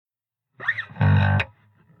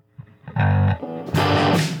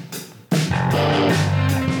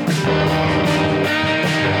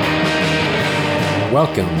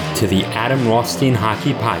Welcome to the Adam Rothstein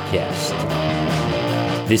Hockey Podcast.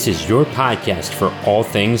 This is your podcast for all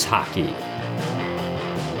things hockey.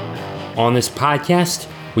 On this podcast,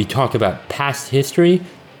 we talk about past history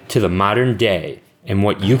to the modern day and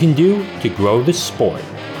what you can do to grow the sport.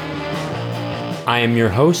 I am your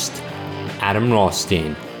host, Adam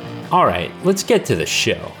Rothstein. All right, let's get to the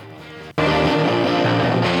show.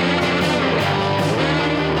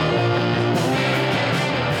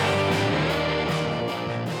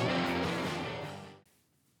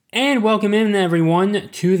 And welcome in, everyone,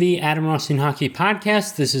 to the Adam Rothstein Hockey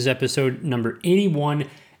Podcast. This is episode number 81,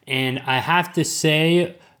 and I have to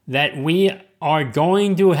say that we are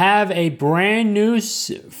going to have a brand new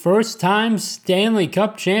first-time Stanley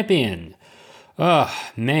Cup champion. Oh,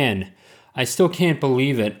 man, I still can't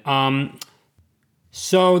believe it.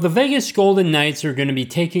 So the Vegas Golden Knights are going to be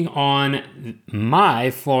taking on my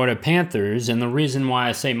Florida Panthers, and the reason why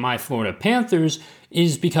I say my Florida Panthers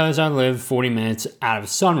is because I live 40 minutes out of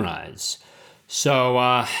Sunrise.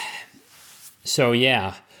 So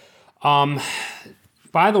yeah.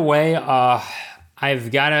 By the way, I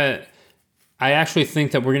actually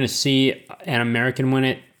think that we're going to see an American win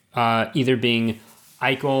it, either being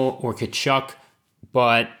Eichel or Tkachuk,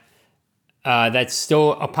 but that's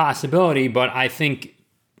still a possibility. But I think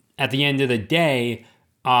at the end of the day,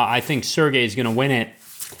 I think Sergei is going to win it,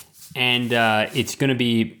 and it's going to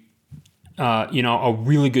be a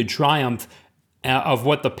really good triumph of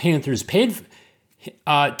what the Panthers paid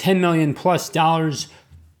 $10 million plus to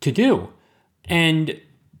do. And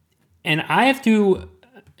I have to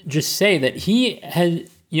just say that he has,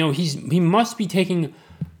 he must be taking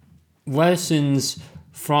lessons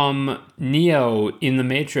from Neo in the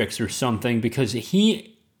Matrix or something, because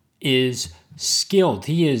he is skilled.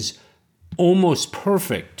 He is almost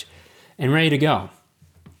perfect and ready to go.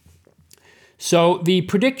 So the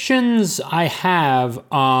predictions I have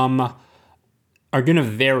are going to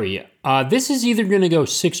vary. This is either going to go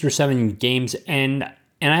 6 or 7 games, and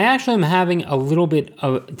I actually am having a little bit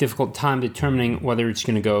of a difficult time determining whether it's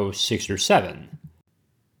going to go 6 or 7.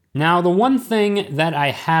 Now, the one thing that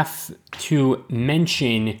I have to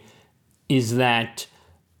mention is that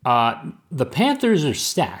the Panthers are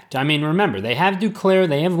stacked. I mean, remember, they have Duclair,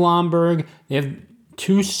 they have Lomberg, they have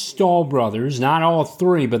 2 Stahl brothers, not all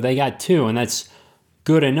 3, but they got 2, and that's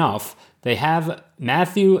good enough. They have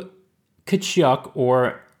Matthew Tkachuk,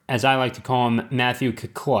 or as I like to call him, Matthew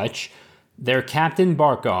Tkachuk, their captain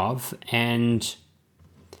Barkov, and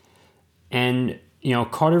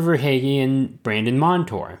Carter Verhaeghe and Brandon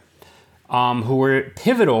Montour, who were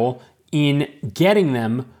pivotal in getting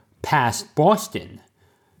them past Boston.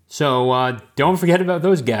 So don't forget about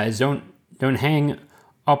those guys. Don't hang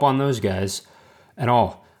up on those guys at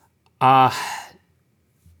all.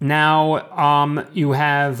 Now you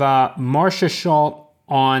have Marcia Schultz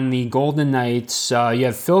on the Golden Knights. You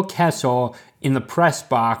have Phil Kessel in the press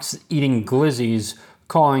box eating glizzies,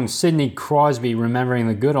 calling Sidney Crosby remembering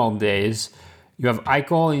the good old days. You have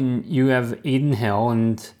Eichel, and you have Adin Hill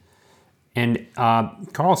and Erik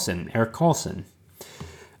Karlsson.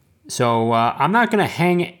 So I'm not going to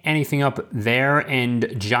hang anything up there,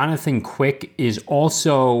 and Jonathan Quick is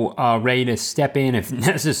also ready to step in if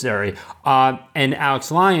necessary. And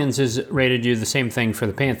Alex Lyons is ready to do the same thing for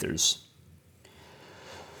the Panthers.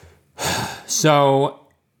 So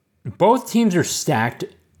both teams are stacked.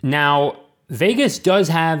 Now, Vegas does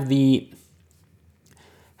have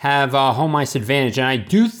home ice advantage, and I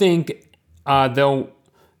do think that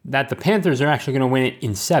the Panthers are actually going to win it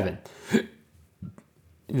in 7.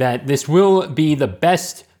 That this will be the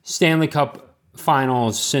best Stanley Cup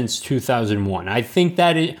Finals since 2001. I think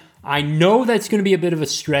I know that's going to be a bit of a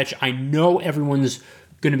stretch. I know everyone's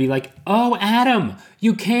going to be like, oh, Adam,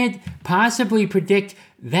 you can't possibly predict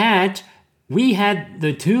that. We had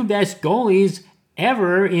the 2 best goalies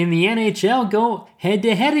ever in the NHL go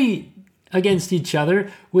head-to-head against each other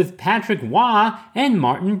with Patrick Waugh and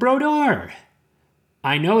Martin Brodeur.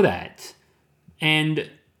 I know that. And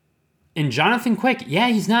Jonathan Quick, yeah,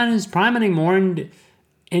 he's not in his prime anymore,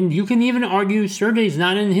 and you can even argue Sergei's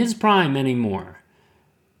not in his prime anymore.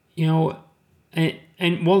 And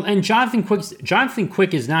Jonathan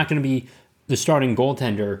Quick is not going to be the starting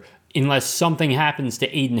goaltender unless something happens to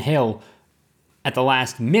Adin Hill at the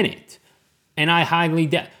last minute. And I highly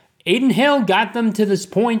doubt. Adin Hill got them to this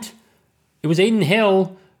point. It was Adin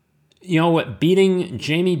Hill, beating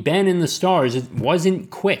Jamie Benn in the Stars. It wasn't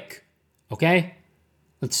Quick. Okay?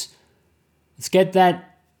 Let's get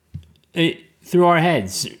that through our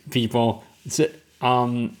heads, people.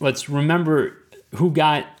 Let's remember who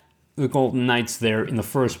got the Golden Knights there in the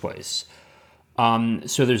first place.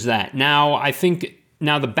 So there's that. Now, I think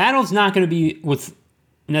the battle's not going to be with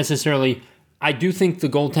necessarily. I do think the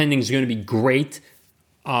goaltending is going to be great,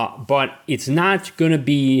 but it's not going to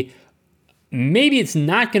be. Maybe it's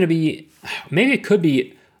not going to be. Maybe it could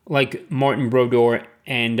be like Martin Brodeur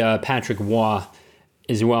and Patrick Roy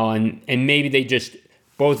as well, and maybe they just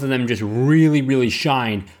both of them just really, really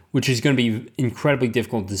shine, which is going to be incredibly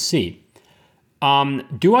difficult to see.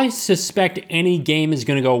 Do I suspect any game is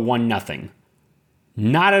going to go 1-0?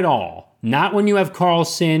 Not at all. Not when you have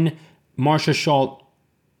Carlson, Marcia Schultz,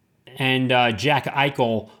 and Jack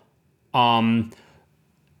Eichel, part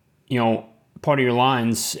of your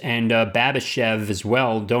lines, and Babashev as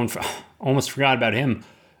well. Almost forgot about him.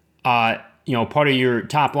 Part of your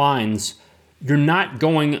top lines. You're not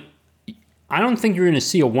going. I don't think you're going to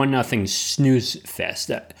see a 1-0 snooze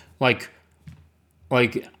fest.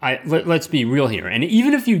 Let's be real here. And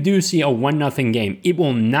even if you do see a 1-0 game, it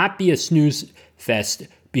will not be a snooze fest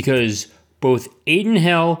because both Adin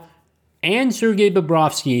Hill and Sergei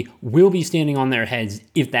Bobrovsky will be standing on their heads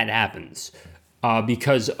if that happens,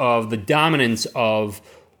 because of the dominance of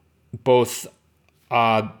both,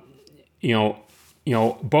 both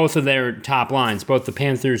of their top lines, both the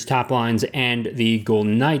Panthers' top lines and the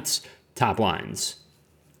Golden Knights' top lines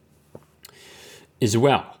as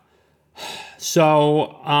well.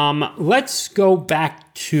 So let's go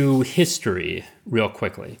back to history real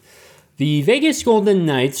quickly. The Vegas Golden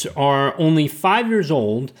Knights are only 5 years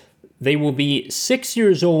old. They will be 6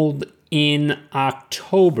 years old in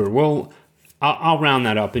October. Well, I'll round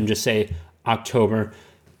that up and just say October.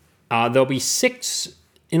 They'll be 6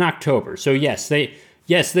 in October. So yes, they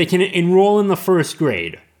can enroll in the first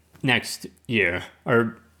grade next year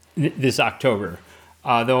or this October.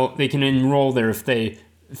 They can enroll there if they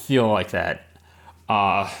feel like that.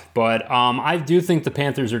 But I do think the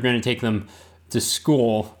Panthers are going to take them to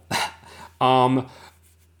school. The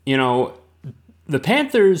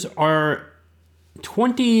Panthers are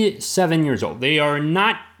 27 years old. They are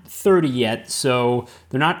not 30 yet, so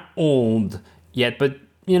they're not old yet. But,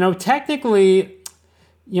 technically,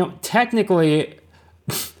 the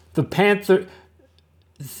Panthers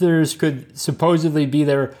could supposedly be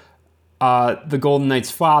the Golden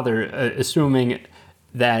Knights' father, assuming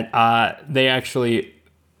that they actually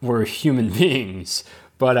were human beings.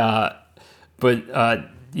 But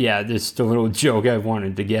just a little joke I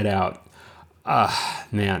wanted to get out.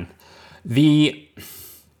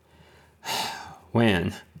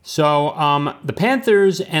 So the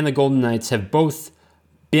Panthers and the Golden Knights have both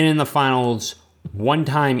been in the finals one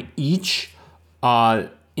time each.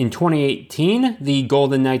 In 2018, the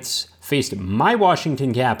Golden Knights faced my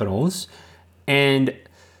Washington Capitals, and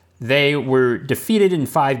they were defeated in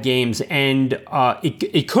 5 games, and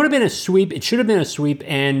it could have been a sweep. It should have been a sweep,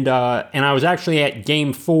 and I was actually at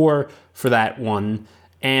Game 4 for that one,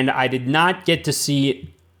 and I did not get to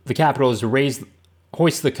see the Capitals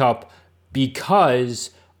hoist the cup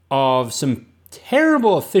because of some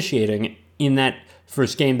terrible officiating in that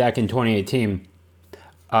first game back in 2018.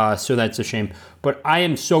 So that's a shame. But I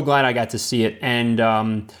am so glad I got to see it, and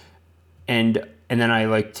then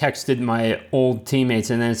I texted my old teammates,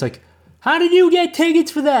 and then it's like, how did you get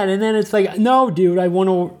tickets for that? And then it's like, no, dude, I won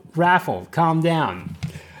a raffle. Calm down,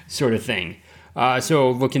 sort of thing.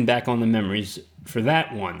 So looking back on the memories for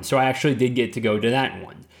that one. So I actually did get to go to that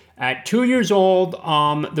one. At 2 years old,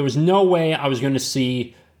 there was no way I was going to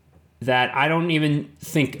see that. I don't even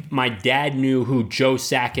think my dad knew who Joe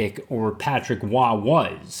Sakic or Patrick Roy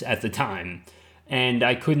was at the time. And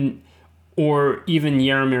I couldn't, or even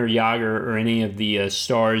Jaromir Jagr or any of the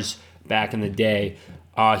stars back in the day.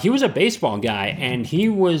 He was a baseball guy, and he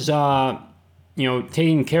was,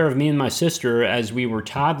 taking care of me and my sister as we were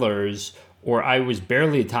toddlers, or I was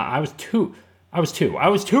barely a toddler. I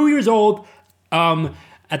was 2 years old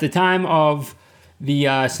at the time of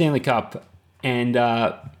the Stanley Cup and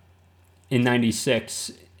in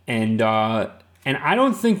 '96, and I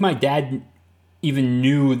don't think my dad even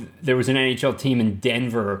knew there was an NHL team in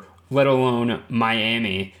Denver, let alone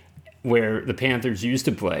Miami, where the Panthers used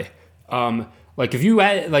to play.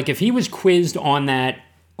 If he was quizzed on that,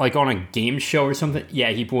 on a game show or something, yeah,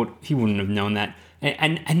 he wouldn't have known that.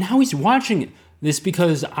 And now he's watching this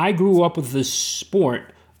because I grew up with this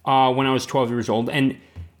sport when I was 12 years old, and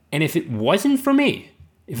if it wasn't for me,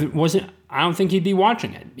 I don't think he'd be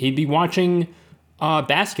watching it. He'd be watching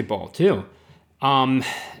basketball too,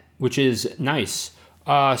 which is nice.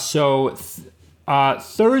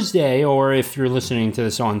 Thursday, or if you're listening to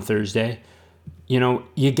this on Thursday,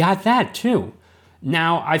 you got that too.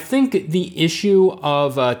 Now, I think the issue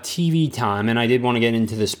of TV time, and I did want to get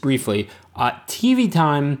into this briefly, TV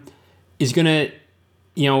time is going to,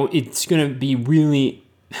 it's going to be really,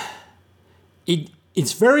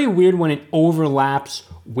 it's very weird when it overlaps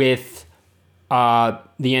with the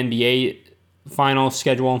NBA final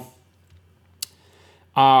schedule.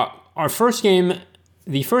 Our first game,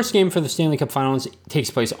 the first game for the Stanley Cup Finals takes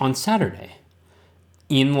place on Saturday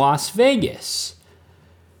in Las Vegas.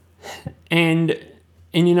 And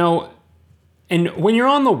you know, and when you're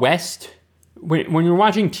on the West, when you're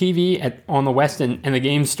watching TV on the West and the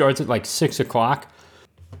game starts at like 6 o'clock,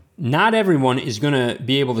 not everyone is going to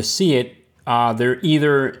be able to see it. They're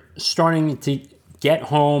either starting to get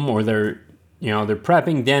home, or they're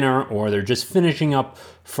prepping dinner, or they're just finishing up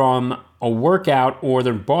from a workout, or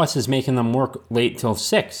their boss is making them work late till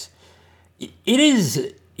 6.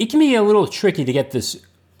 It can be a little tricky to get this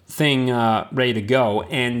thing ready to go,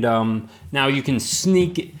 and now you can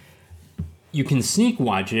sneak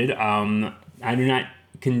watch it. I do not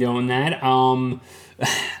condone that.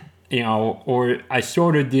 Or I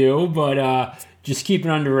sort of do, but just keep it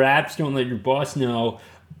under wraps. Don't let your boss know.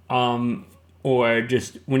 Or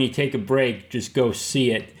just when you take a break, just go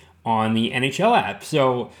see it on the NHL app.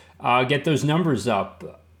 So get those numbers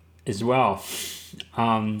up as well.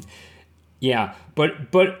 Yeah,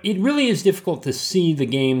 but it really is difficult to see the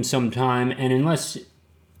game sometime, and unless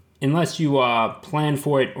you plan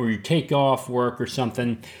for it or you take off work or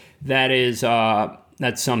something,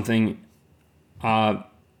 that's something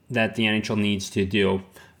that the NHL needs to do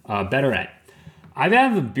better at. I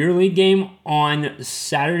have a beer league game on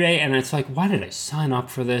Saturday, and it's like, why did I sign up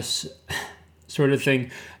for this sort of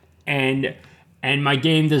thing? And my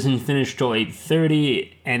game doesn't finish till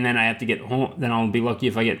 8:30, and then I have to get home. Then I'll be lucky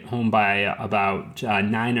if I get home by about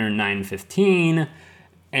 9 or 9:15,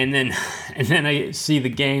 and then I see the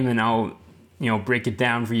game, and I'll break it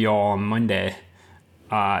down for you all on Monday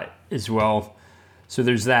as well. So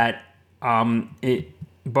there's that.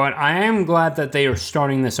 But I am glad that they are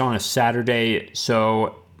starting this on a Saturday,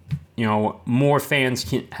 so more fans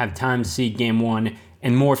can have time to see Game 1,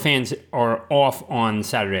 and more fans are off on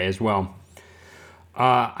Saturday as well.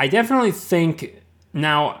 I definitely think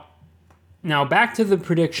now back to the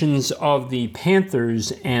predictions of the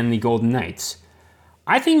Panthers and the Golden Knights.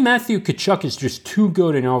 I think Matthew Tkachuk is just too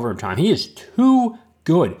good in overtime. He is too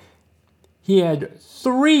good. He had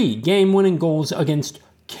 3 game-winning goals against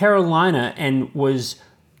Carolina and was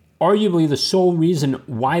arguably the sole reason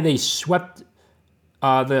why they swept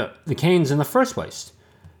the Canes in the first place.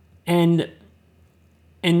 And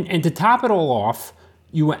to top it all off,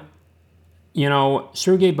 Sergei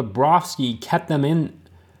Bobrovsky kept them in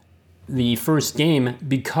the first game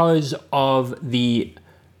because of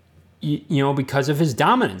because of his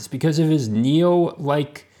dominance, because of his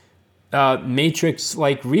Neo-like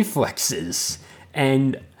Matrix-like reflexes,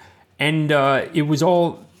 and it was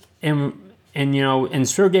all and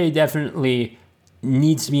Sergei definitely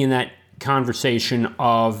needs to be in that conversation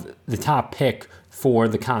of the top pick for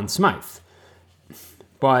the Conn Smythe.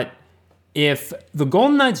 But if the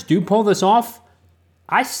Golden Knights do pull this off,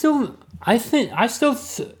 I still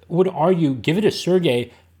would argue give it to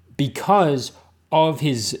Sergei because of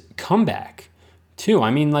his comeback too.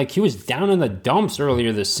 I mean, like, he was down in the dumps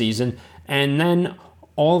earlier this season, and then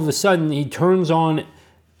all of a sudden he turns on.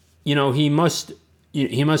 He must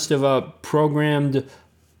have programmed,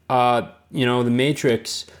 the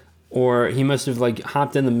Matrix, or he must have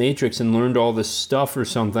hopped in the Matrix and learned all this stuff or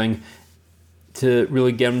something to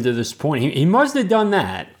really get him to this point. He must have done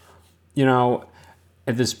that,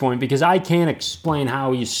 at this point, because I can't explain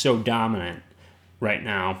how he's so dominant right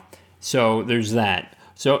now. So there's that.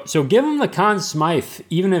 So give him the Conn Smythe,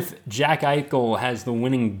 even if Jack Eichel has the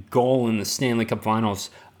winning goal in the Stanley Cup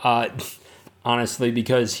Finals. Honestly,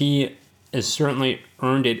 because he has certainly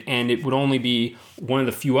earned it, and it would only be one of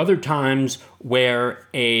the few other times where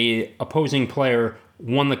a opposing player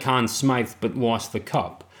won the Conn Smythe but lost the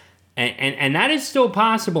cup. And that is still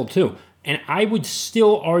possible too. And I would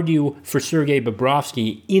still argue for Sergei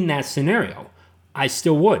Bobrovsky in that scenario. I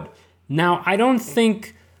still would. Now, I don't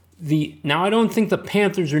think the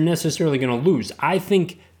Panthers are necessarily going to lose. I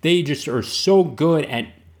think they just are so good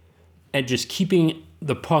at just keeping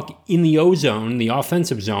the puck in the O zone, the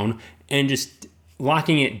offensive zone, and just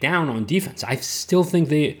locking it down on defense. I still think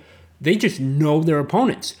they just know their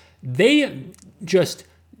opponents. They just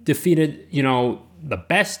defeated, the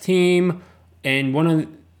best team and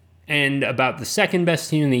about the second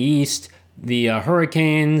best team in the East, the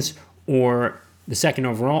Hurricanes, or the second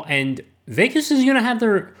overall, and Vegas is going to have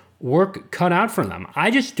their work cut out for them.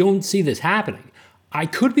 I just don't see this happening. I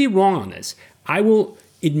could be wrong on this. I will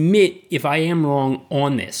admit if I am wrong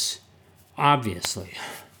on this, obviously.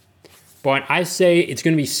 But I say it's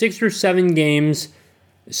going to be 6 or 7 games,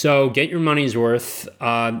 so get your money's worth.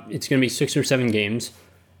 It's going to be 6 or 7 games.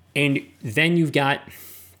 And then you got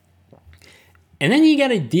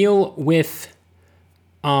to deal with,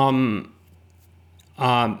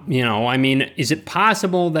 is it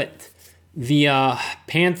possible that the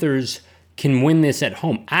Panthers can win this at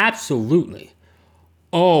home? Absolutely.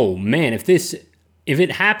 Oh man, if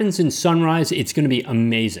it happens in Sunrise, it's going to be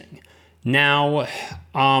amazing. Now,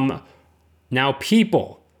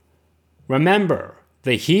 people, remember,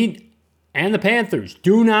 the Heat and the Panthers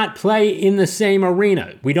do not play in the same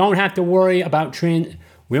arena. We don't have to worry about times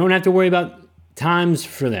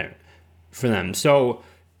for them. So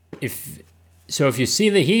if you see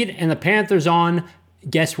the Heat and the Panthers on,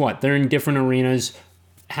 guess what? They're in different arenas.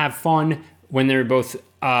 Have fun when they're both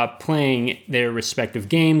playing their respective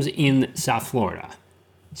games in South Florida.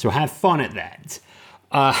 So have fun at that.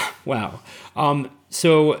 Wow.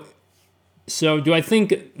 So do I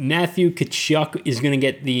think Matthew Tkachuk is going to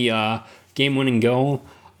get the game-winning goal?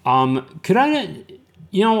 I'm actually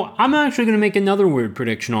going to make another weird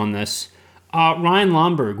prediction on this. Ryan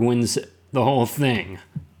Lomberg wins the whole thing.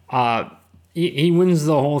 He wins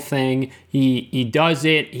the whole thing. He does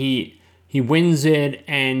it. He wins it,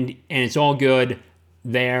 and it's all good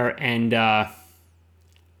there, and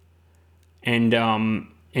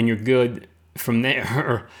you're good from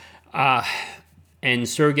there. And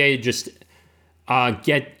Sergei just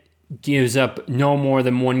gives up no more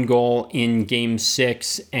than one goal in Game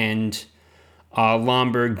 6, and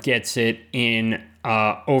Lomberg gets it in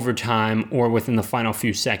overtime or within the final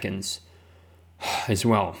few seconds as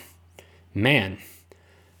well. Man,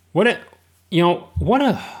 who would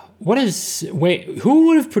have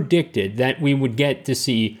predicted that we would get to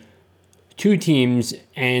see two teams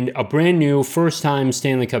and a brand new first-time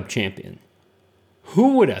Stanley Cup champion?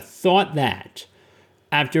 Who would have thought that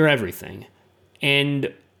after everything?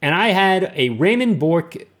 And I had a Raymond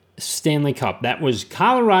Bourque Stanley Cup. That was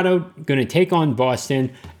Colorado going to take on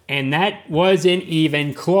Boston, and that wasn't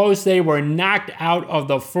even close. They were knocked out of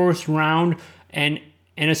the first round, and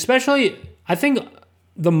especially, I think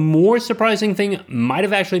the more surprising thing might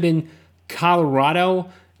have actually been Colorado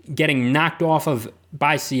getting knocked off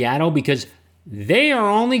by Seattle, because they are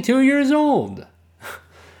only 2 years old.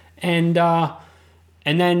 And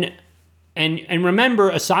remember,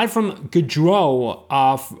 aside from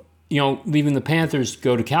Gaudreau, leaving the Panthers to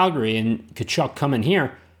go to Calgary and Tkachuk coming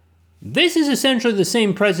here, this is essentially the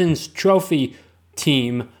same President's Trophy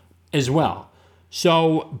team as well.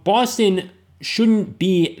 So Boston shouldn't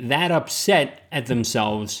be that upset at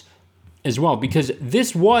themselves as well, because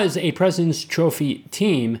this was a President's Trophy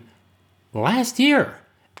team last year.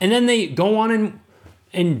 And then they go on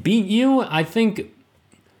and beat you. I think,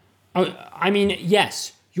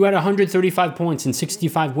 yes, you had 135 points and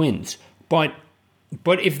 65 wins. But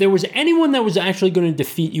if there was anyone that was actually going to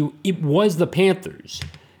defeat you, it was the Panthers.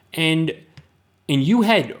 And you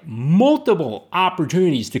had multiple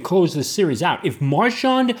opportunities to close this series out. If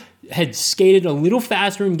Marchand had skated a little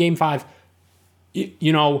faster in Game 5,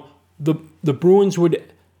 the Bruins would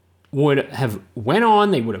have went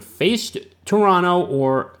on. They would have faced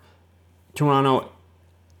Toronto,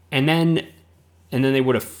 and then they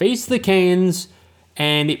would have faced the Canes,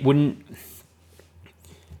 and it wouldn't.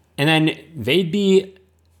 And then they'd be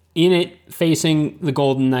in it facing the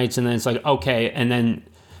Golden Knights, and then it's like, okay, and then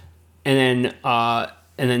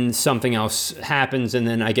something else happens, and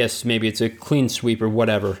then I guess maybe it's a clean sweep or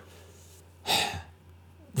whatever.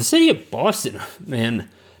 The city of Boston, man,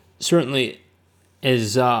 certainly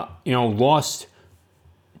has lost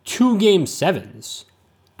 2 Game 7s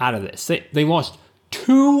out of this. They lost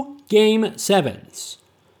 2 Game 7s.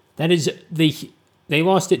 That is, they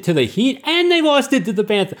lost it to the Heat, and they lost it to the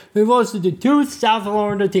Panthers. They lost it to 2 South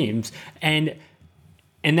Florida teams, and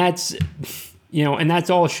that's and that's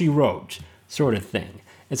all she wrote, sort of thing.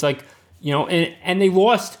 It's like, and they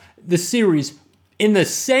lost the series in the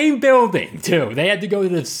same building too. They had to go to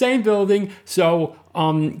the same building. So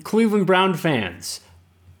Cleveland Brown fans,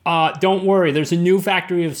 don't worry. There's a new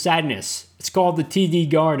factory of sadness. It's called the TD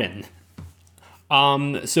Garden.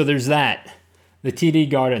 So there's that, the TD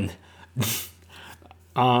Garden.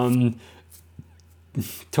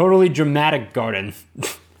 Totally dramatic garden.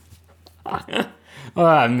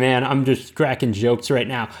 Oh man, I'm just cracking jokes right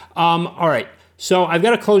now. All right, so I've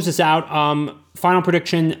got to close this out. Final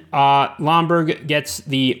prediction: Lomberg gets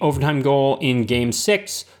the overtime goal in Game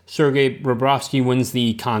 6. Sergei Bobrovsky wins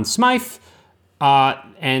the Conn Smythe,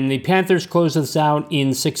 and the Panthers close this out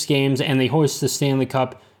in 6 games, and they hoist the Stanley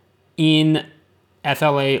Cup in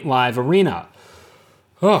FLA Live Arena.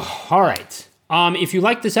 Oh, all right. If you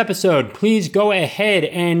like this episode, please go ahead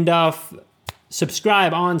and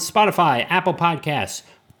subscribe on Spotify, Apple Podcasts.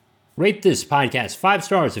 Rate this podcast 5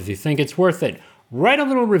 stars if you think it's worth it. write a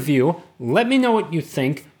little review. Let me know what you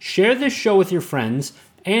think. Share this show with your friends.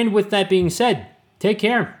 And with that being said, take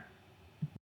care.